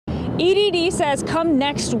EDD says come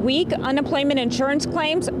next week, unemployment insurance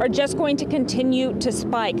claims are just going to continue to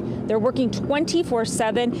spike. They're working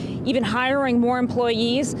 24/7, even hiring more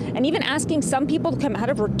employees, and even asking some people to come out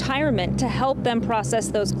of retirement to help them process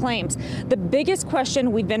those claims. The biggest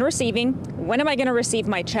question we've been receiving: when am I going to receive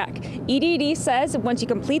my check? EDD says once you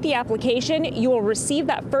complete the application, you will receive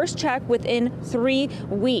that first check within 3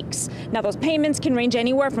 weeks. Now, those payments can range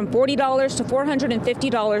anywhere from $40 to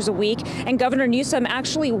 $450 a week, and Governor Newsom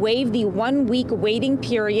actually waived the 1-week waiting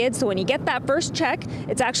period. So when you get that first check,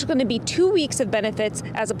 it's actually going to be 2 weeks of benefits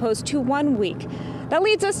as opposed to 1 week. That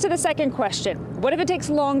leads us to the second question. What if it takes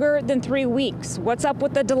longer than 3 weeks? What's up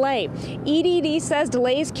with the delay? EDD says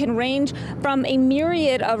delays can range from a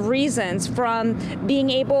myriad of reasons, from not being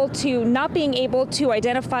able to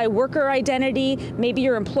identify worker identity, maybe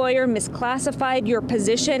your employer misclassified your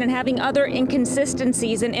position, and having other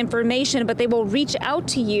inconsistencies in information, but they will reach out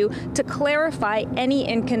to you to clarify any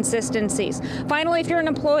inconsistencies. Finally, if you're an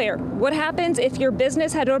employer, what happens if your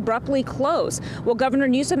business had to abruptly close? Well, Governor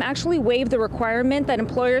Newsom actually waived the requirement that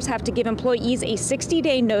employers have to give employees a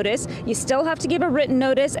 60-day notice. You still have to give a written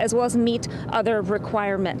notice as well as meet other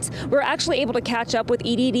requirements. We're actually able to catch up with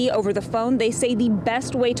EDD over the phone. They say the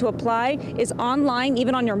best way to apply is online,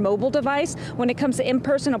 even on your mobile device. When it comes to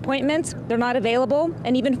in-person appointments, they're not available,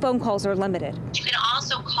 and even phone calls are limited. You can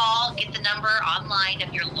also call, get the number online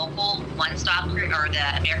of your local one-stop or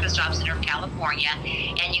the America's Job Center of California,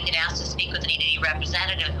 and you can ask to speak with an EDD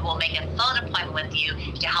representative who will make a phone appointment with you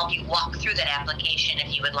to help you walk through that application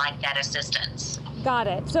if you would like that assistance. Got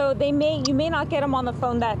it. So you may not get them on the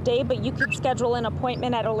phone that day, but you could schedule an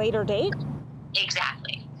appointment at a later date?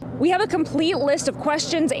 Exactly. We have a complete list of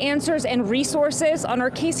questions, answers, and resources on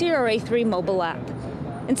our KCRA 3 mobile app.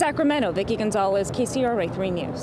 In Sacramento, Vicki Gonzalez, KCRA 3 News.